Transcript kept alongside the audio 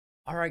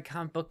Alright,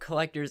 comic book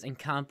collectors and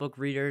comic book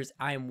readers,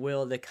 I am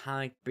Will the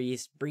Comic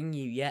Beast, bringing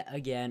you yet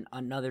again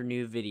another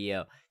new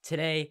video.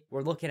 Today,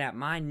 we're looking at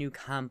my new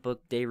comic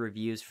book day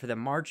reviews for the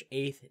March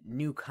 8th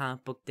new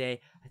comic book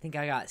day. I think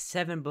I got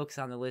 7 books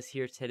on the list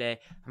here today.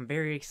 I'm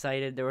very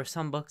excited. There were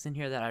some books in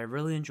here that I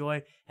really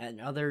enjoyed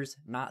and others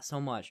not so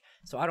much.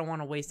 So I don't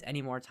want to waste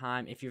any more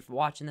time. If you're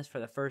watching this for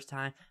the first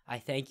time, I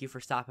thank you for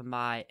stopping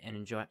by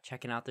and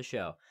checking out the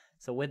show.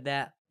 So with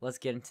that, let's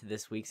get into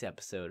this week's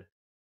episode.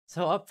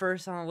 So up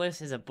first on the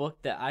list is a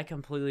book that I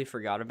completely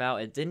forgot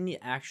about. It didn't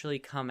actually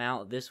come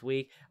out this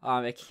week.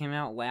 It came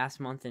out last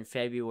month in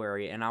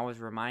February, and I was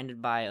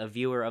reminded by a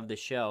viewer of the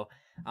show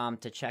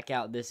to check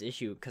out this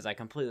issue because I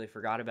completely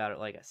forgot about it,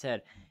 like I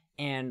said.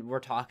 And we're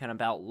talking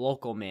about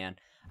Local Man.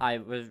 I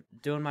was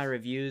doing my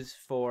reviews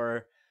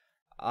for,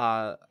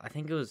 I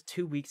think it was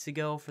 2 weeks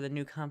ago for the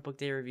new comic book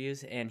day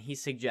reviews, and he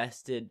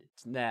suggested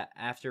that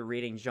after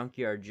reading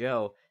Junkyard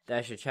Joe, that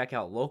I should check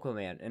out Local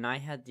Man, and I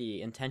had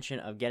the intention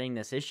of getting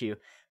this issue,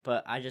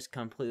 but I just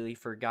completely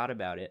forgot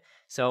about it.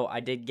 So I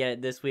did get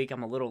it this week.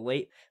 I'm a little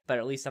late, but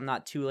at least I'm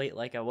not too late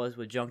like I was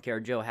with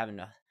Junkyard Joe having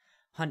to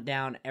hunt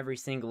down every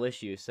single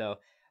issue. So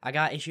I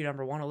got issue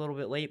number 1 a little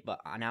bit late, but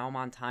now I'm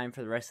on time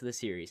for the rest of the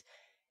series.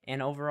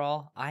 And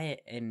overall, I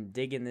am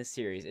digging this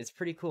series. It's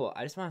pretty cool.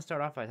 I just want to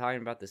start off by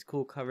talking about this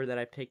cool cover that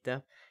I picked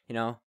up. You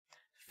know,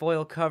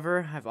 foil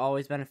cover. I've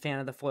always been a fan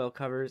of the foil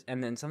covers.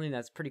 And then something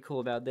that's pretty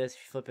cool about this, if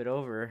you flip it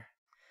over,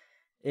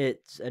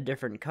 it's a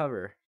different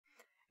cover.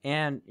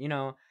 And, you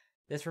know,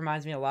 this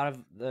reminds me a lot of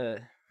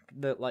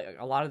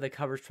a lot of the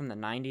covers from the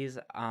 90s.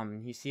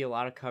 You see a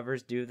lot of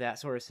covers do that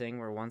sort of thing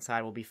where one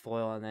side will be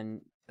foil and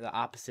then the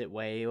opposite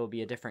way it will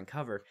be a different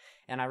cover.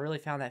 And I really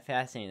found that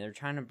fascinating. They're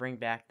trying to bring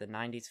back the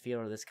 90s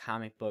feel of this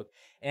comic book,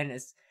 and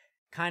it's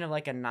kind of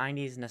like a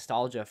 90s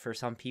nostalgia for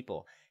some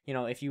people. You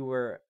know, if you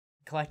were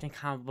collecting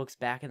comic books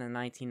back in the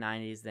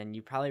 1990s, then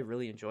you probably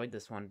really enjoyed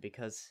this one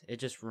because it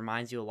just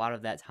reminds you a lot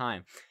of that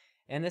time.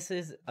 And this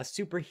is a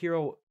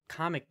superhero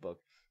comic book.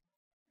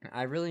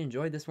 I really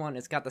enjoyed this one.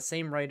 It's got the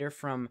same writer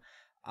from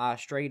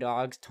Stray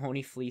Dogs,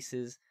 Tony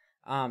Fleeces,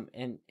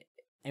 and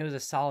it was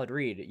a solid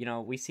read. You know,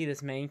 we see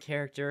this main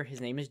character.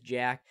 His name is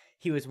Jack.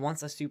 He was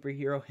once a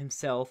superhero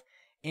himself,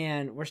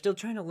 and we're still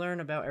trying to learn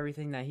about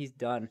everything that he's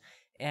done.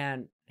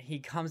 And he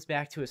comes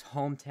back to his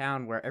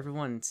hometown where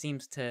everyone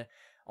seems to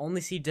only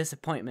see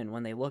disappointment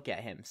when they look at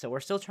him. So we're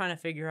still trying to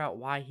figure out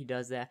why he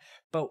does that.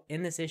 But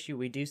in this issue,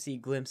 we do see a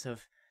glimpse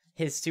of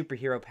his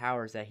superhero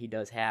powers that he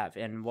does have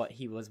and what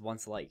he was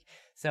once like.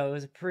 So it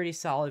was a pretty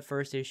solid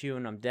first issue,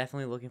 and I'm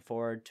definitely looking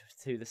forward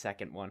to the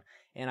second one.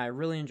 And I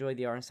really enjoyed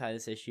the art inside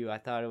this issue. I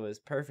thought it was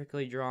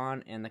perfectly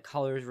drawn, and the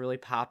colors really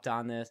popped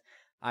on this.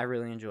 I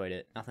really enjoyed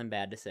it. Nothing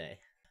bad to say.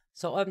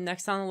 So up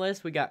next on the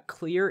list, we got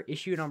Clear,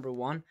 issue number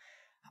 1.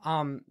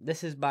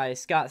 This is by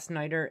Scott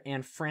Snyder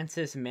and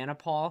Francis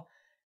Manapul.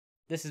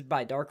 This is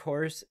by Dark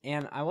Horse,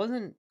 and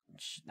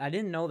I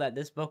didn't know that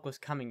this book was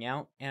coming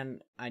out,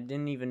 and I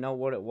didn't even know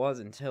what it was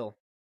until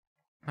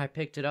I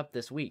picked it up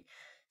this week.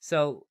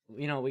 So,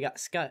 you know, we got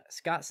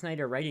Scott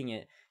Snyder writing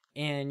it,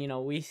 and, you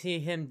know, we see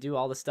him do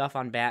all the stuff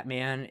on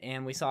Batman,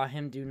 and we saw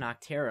him do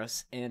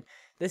Nocterus, and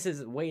this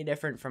is way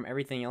different from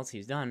everything else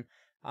he's done,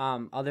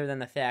 other than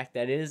the fact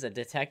that it is a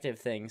detective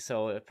thing,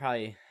 so it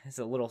probably is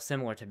a little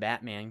similar to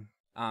Batman.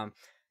 But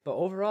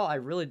overall, I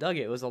really dug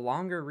it. It was a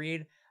longer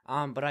read,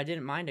 but I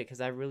didn't mind it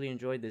because I really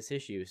enjoyed this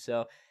issue.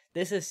 So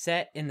this is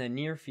set in the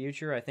near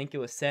future. I think it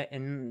was set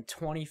in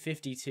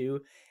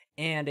 2052,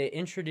 and it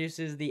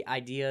introduces the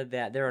idea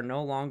that there are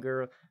no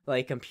longer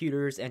like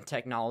computers and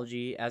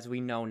technology as we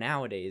know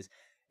nowadays.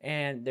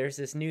 And there's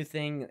this new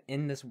thing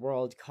in this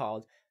world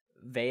called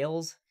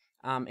veils,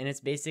 and it's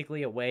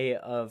basically a way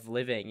of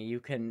living. You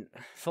can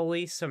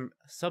fully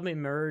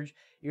submerge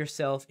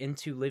yourself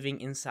into living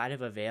inside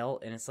of a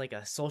veil, and it's like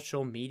a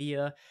social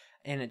media,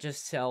 and it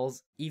just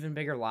sells even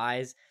bigger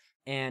lies,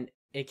 and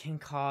it can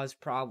cause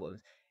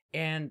problems.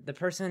 And the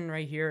person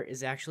right here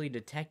is actually a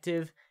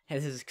detective.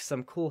 Has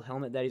some cool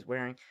helmet that he's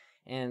wearing,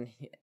 and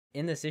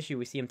in this issue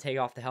we see him take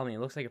off the helmet. He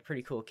looks like a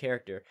pretty cool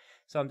character.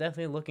 So I'm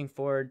definitely looking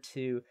forward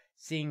to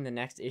seeing the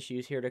next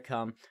issues here to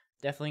come.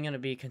 Definitely going to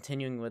be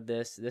continuing with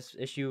this. This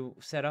issue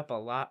set up a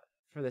lot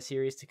for the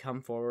series to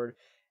come forward.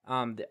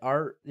 The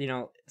art, you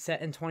know,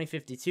 set in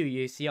 2052,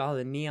 you see all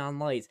the neon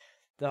lights.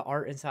 The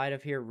art inside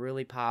of here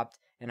really popped,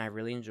 and I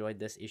really enjoyed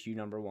this issue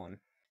number 1.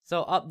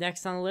 So up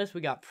next on the list, we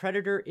got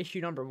Predator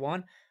issue number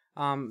 1.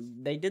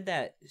 They did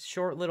that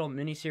short little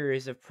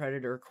miniseries of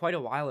Predator quite a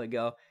while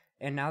ago,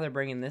 and now they're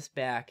bringing this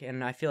back,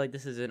 and I feel like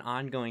this is an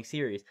ongoing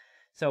series.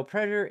 So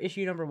Predator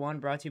issue number 1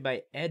 brought to you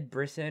by Ed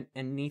Brisson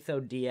and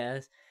Nitho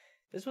Diaz.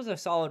 This was a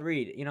solid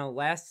read. You know,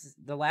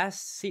 the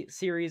last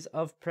series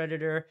of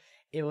Predator,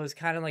 it was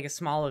kind of like a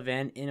small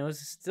event, and it was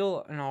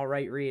still an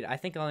alright read. I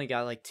think I only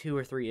got like 2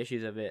 or 3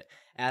 issues of it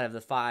out of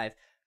the 5,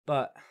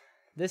 but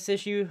this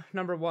issue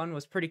number 1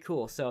 was pretty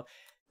cool. So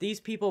these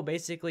people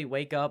basically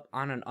wake up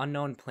on an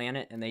unknown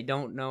planet, and they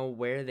don't know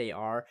where they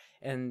are,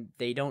 and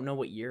they don't know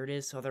what year it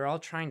is, so they're all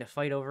trying to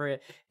fight over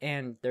it,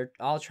 and they're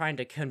all trying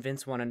to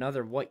convince one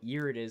another what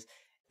year it is,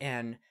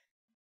 and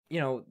you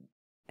know,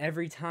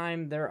 every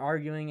time they're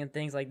arguing and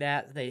things like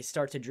that, they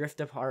start to drift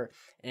apart.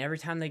 And every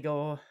time they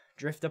go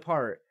drift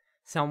apart,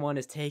 someone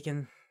is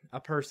taking a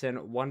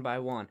person one by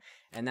one,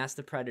 and that's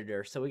the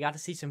Predator. So we got to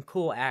see some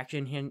cool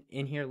action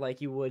in here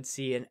like you would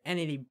see in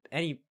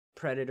any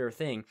Predator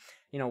thing,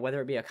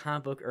 whether it be a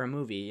comic book or a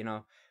movie.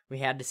 We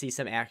had to see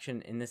some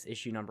action in this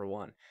issue number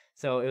 1.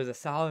 So it was a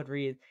solid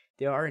read.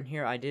 The art in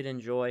here I did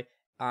enjoy.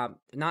 Not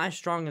as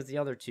strong as the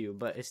other two,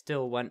 but it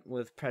still went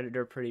with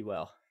Predator pretty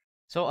well.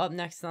 So up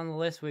next on the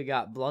list, we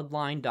got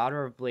Bloodline,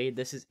 Daughter of Blade.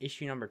 This is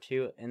issue number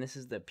 2, and this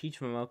is the Peach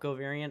Momoko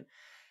variant.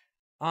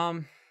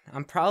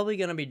 I'm probably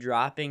going to be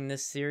dropping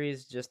this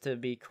series, just to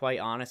be quite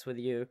honest with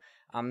you.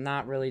 I'm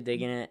not really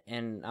digging it,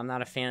 and I'm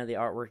not a fan of the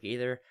artwork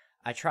either.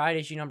 I tried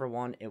issue number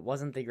 1. It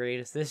wasn't the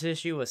greatest. This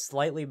issue was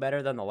slightly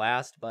better than the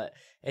last, but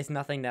it's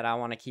nothing that I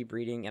want to keep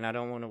reading, and I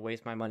don't want to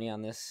waste my money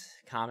on this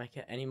comic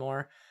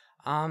anymore.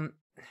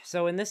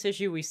 So in this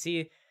issue, we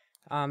see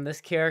this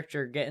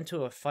character get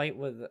into a fight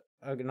with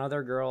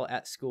another girl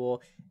at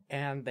school,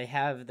 and they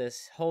have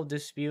this whole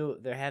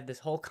dispute. They have this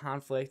whole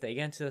conflict. They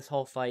get into this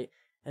whole fight,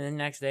 and the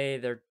next day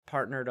they're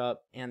partnered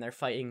up and they're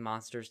fighting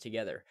monsters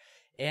together.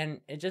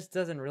 And it just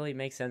doesn't really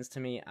make sense to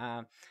me.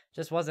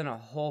 Just wasn't a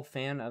whole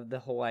fan of the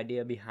whole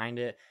idea behind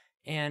it,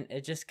 and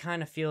it just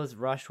kind of feels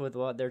rushed with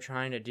what they're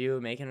trying to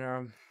do, making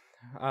her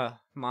a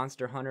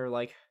monster hunter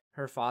like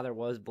her father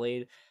was,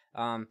 Blade.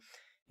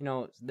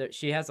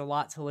 She has a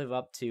lot to live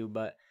up to,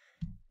 but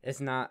it's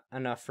not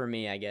enough for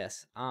me, I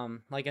guess.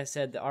 Like I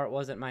said, the art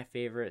wasn't my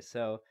favorite,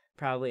 so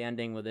probably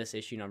ending with this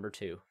issue number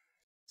 2.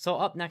 So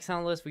up next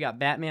on the list, we got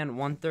Batman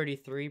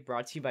 133,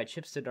 brought to you by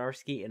Chip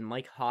Zdarsky and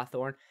Mike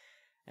Hawthorne.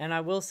 And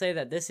I will say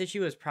that this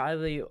issue is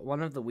probably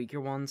one of the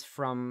weaker ones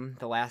from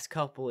the last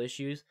couple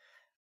issues.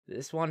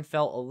 This one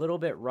felt a little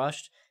bit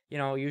rushed.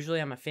 Usually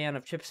I'm a fan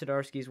of Chip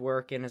Zdarsky's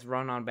work and his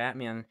run on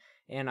Batman,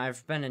 and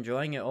I've been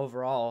enjoying it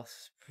overall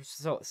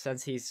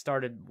since he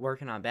started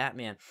working on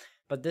Batman.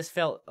 But this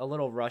felt a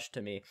little rushed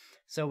to me.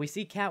 So we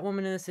see Catwoman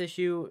in this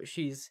issue.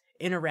 She's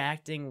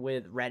interacting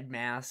with Red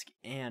Mask,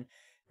 and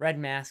Red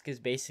Mask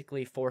is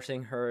basically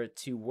forcing her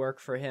to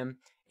work for him.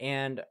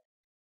 And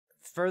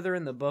further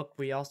in the book,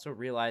 we also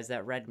realize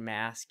that Red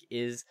Mask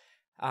is,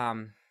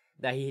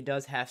 that he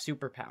does have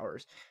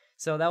superpowers.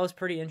 So that was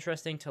pretty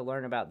interesting to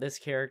learn about this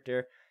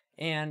character.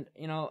 And,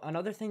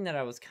 another thing that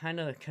I was kind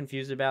of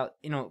confused about,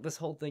 this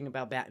whole thing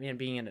about Batman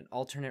being in an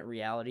alternate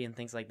reality and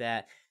things like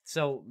that.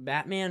 So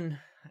Batman,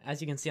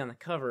 as you can see on the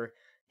cover,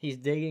 he's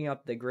digging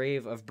up the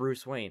grave of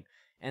Bruce Wayne.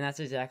 And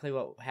that's exactly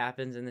what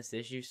happens in this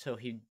issue. So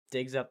he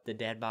digs up the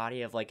dead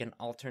body of like an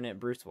alternate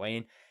Bruce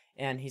Wayne,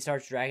 and he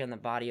starts dragging the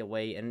body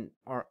away, and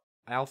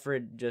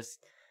Alfred just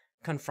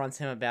confronts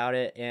him about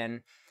it,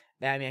 and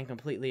Batman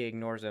completely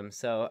ignores him.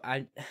 So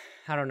I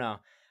don't know.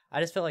 I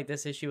just felt like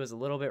this issue was a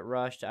little bit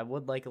rushed. I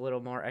would like a little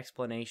more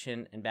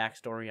explanation and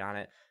backstory on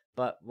it,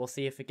 but we'll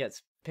see if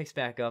it picks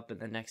back up in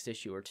the next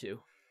issue or 2.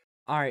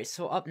 Alright,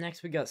 so up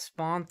next we got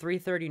Spawn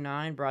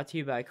 339, brought to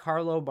you by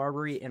Carlo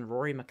Barberi and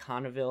Rory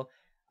McConneville.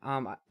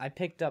 I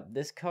picked up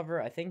this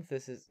cover. I think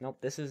this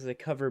is the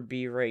cover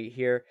B right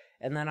here.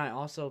 And then I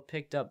also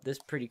picked up this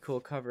pretty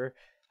cool cover.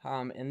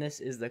 And this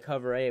is the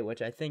cover A,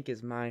 which I think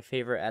is my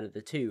favorite out of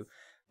the 2.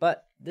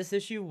 But this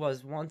issue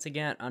was once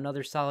again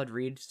another solid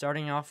read.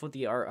 Starting off with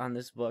the art on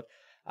this book,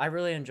 I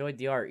really enjoyed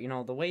the art.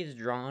 The way it's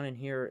drawn in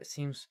here, it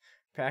seems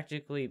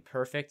practically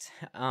perfect.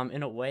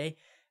 In a way,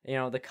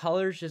 the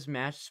colors just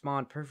match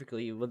Spawn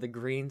perfectly with the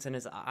greens in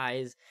his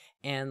eyes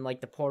and like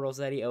the portals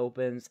that he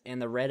opens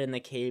and the red in the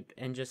cape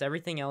and just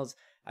everything else.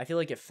 I feel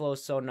like it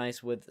flows so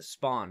nice with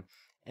Spawn.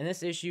 And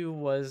this issue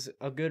was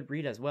a good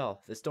read as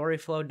well. The story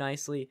flowed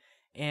nicely,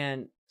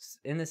 and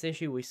in this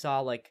issue we saw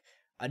like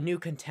a new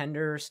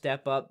contender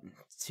step up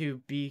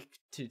to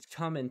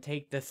come and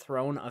take the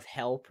throne of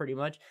hell pretty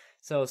much.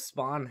 So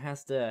Spawn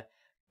has to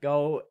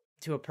go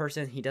to a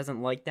person he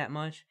doesn't like that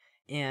much,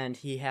 and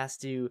he has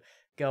to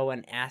go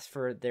and ask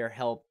for their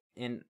help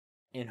in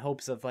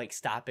hopes of like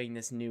stopping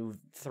this new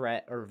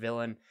threat or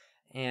villain.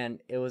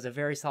 And it was a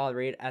very solid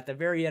read. At the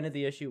very end of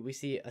the issue, we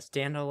see a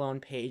standalone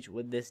page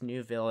with this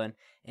new villain,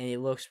 and he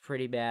looks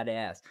pretty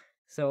badass.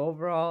 So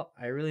overall,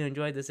 I really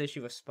enjoyed this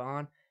issue of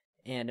Spawn,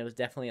 and it was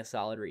definitely a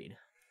solid read.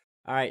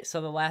 Alright, so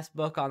the last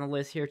book on the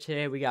list here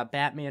today, we got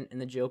Batman and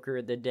the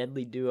Joker, The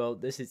Deadly Duo.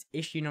 This is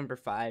issue number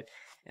 5,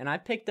 and I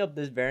picked up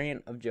this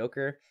variant of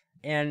Joker,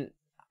 and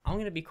I'm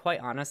going to be quite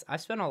honest, I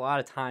spent a lot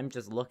of time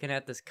just looking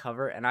at this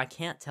cover, and I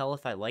can't tell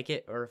if I like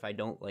it or if I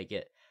don't like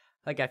it.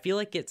 Like, I feel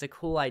like it's a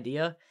cool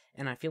idea,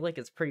 and I feel like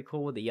it's pretty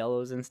cool with the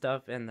yellows and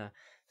stuff, and the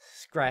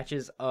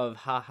scratches of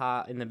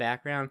haha in the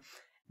background.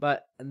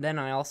 But then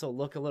I also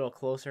look a little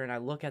closer, and I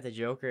look at the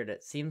Joker, and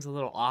it seems a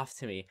little off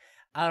to me.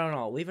 I don't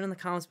know. Leave it in the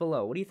comments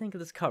below. What do you think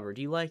of this cover?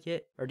 Do you like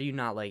it or do you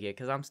not like it?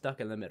 Because I'm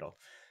stuck in the middle.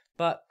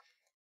 But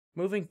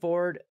moving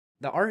forward,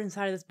 the art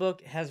inside of this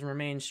book has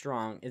remained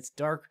strong. It's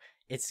dark,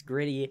 it's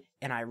gritty,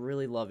 and I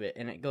really love it.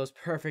 And it goes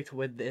perfect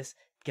with this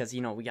because,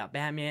 we got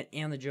Batman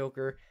and the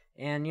Joker.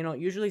 And,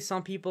 usually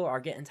some people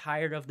are getting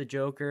tired of the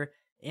Joker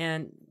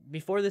And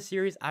before the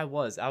series, I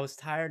was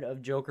tired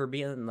of Joker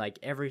being in like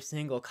every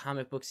single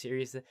comic book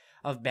series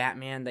of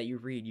Batman that you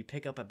read. You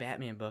pick up a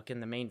Batman book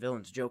and the main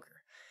villain's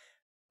Joker.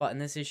 But in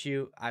this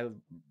issue, I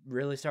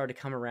really started to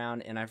come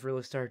around, and I've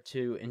really started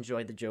to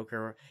enjoy the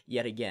Joker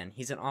yet again.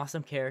 He's an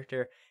awesome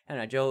character,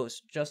 and I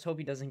just hope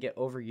he doesn't get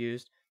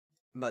overused,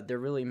 but they're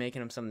really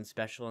making him something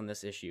special in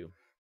this issue.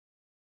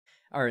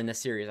 Or in this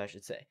series, I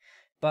should say.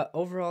 But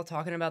overall,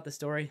 talking about the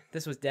story,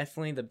 this was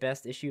definitely the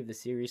best issue of the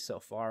series so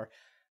far.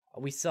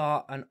 We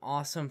saw an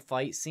awesome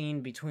fight scene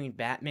between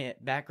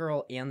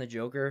Batgirl and the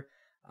Joker,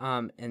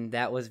 and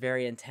that was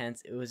very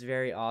intense. It was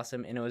very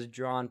awesome, and it was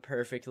drawn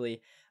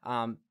perfectly.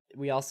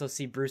 We also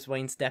see Bruce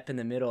Wayne step in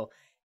the middle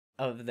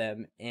of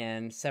them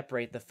and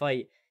separate the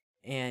fight,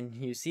 and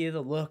you see the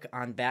look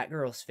on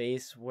Batgirl's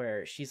face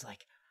where she's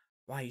like,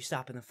 "Why are you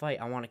stopping the fight?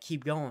 I want to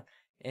keep going."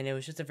 And it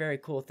was just a very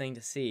cool thing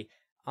to see.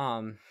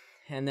 And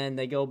then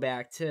they go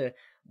back to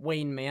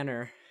Wayne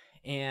Manor,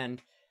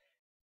 and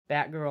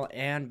Batgirl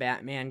and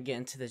Batman get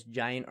into this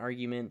giant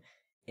argument,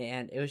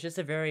 and it was just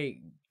a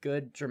very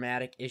good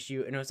dramatic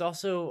issue, and it was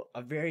also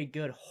a very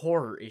good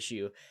horror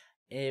issue.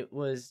 It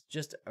was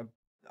just a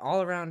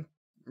all around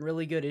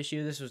really good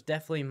issue. This was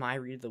definitely my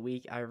read of the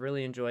week. I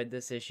really enjoyed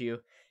this issue,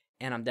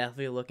 and I'm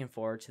definitely looking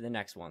forward to the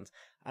next ones.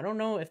 I don't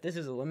know if this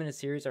is a limited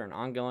series or an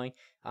ongoing,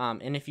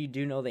 and if you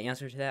do know the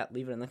answer to that,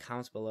 leave it in the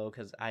comments below,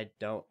 because I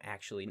don't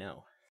actually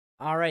know.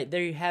 Alright,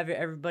 there you have it,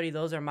 everybody.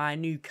 Those are my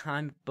new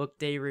comic book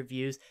day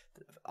reviews.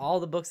 All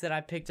the books that I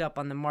picked up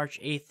on the March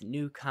 8th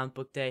new comic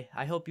book day.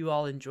 I hope you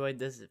all enjoyed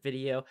this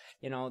video.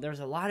 You know, there's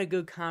a lot of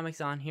good comics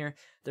on here.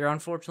 There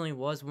unfortunately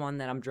was one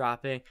that I'm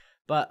dropping,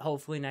 but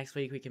hopefully next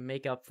week we can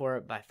make up for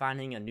it by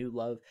finding a new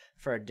love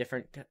for a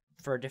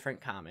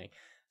different comic.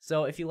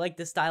 So if you like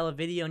this style of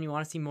video and you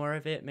want to see more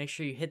of it, make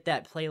sure you hit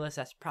that playlist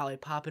that's probably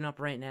popping up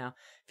right now,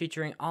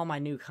 featuring all my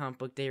new comic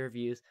book day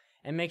reviews.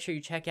 And make sure you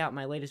check out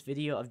my latest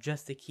video of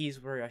just the keys,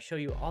 where I show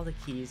you all the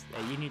keys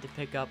that you need to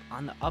pick up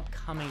on the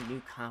upcoming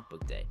new comic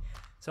book day.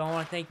 So I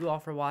want to thank you all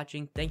for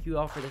watching, thank you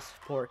all for the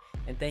support,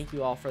 and thank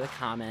you all for the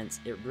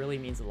comments. It really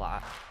means a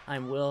lot.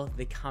 I'm Will,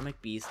 the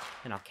Comic Beast,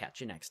 and I'll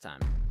catch you next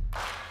time.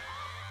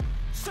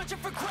 Searching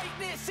for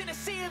greatness in a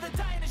sea of the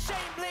dying and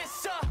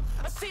shameless,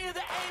 a sea of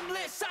the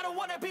aimless. I don't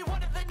wanna be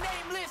one of the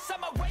nameless.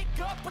 I'ma wake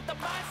up with the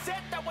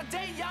mindset that one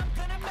day I'm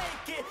gonna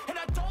make it, and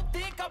I don't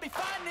think I'll be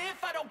fine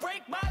if I don't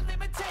break my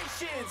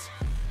limitations.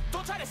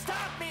 Don't try to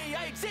stop me,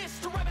 I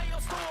exist to write my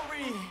own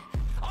story.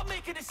 I'll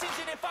make a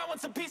decision if I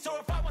want some peace or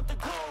if I want the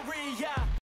glory, yeah.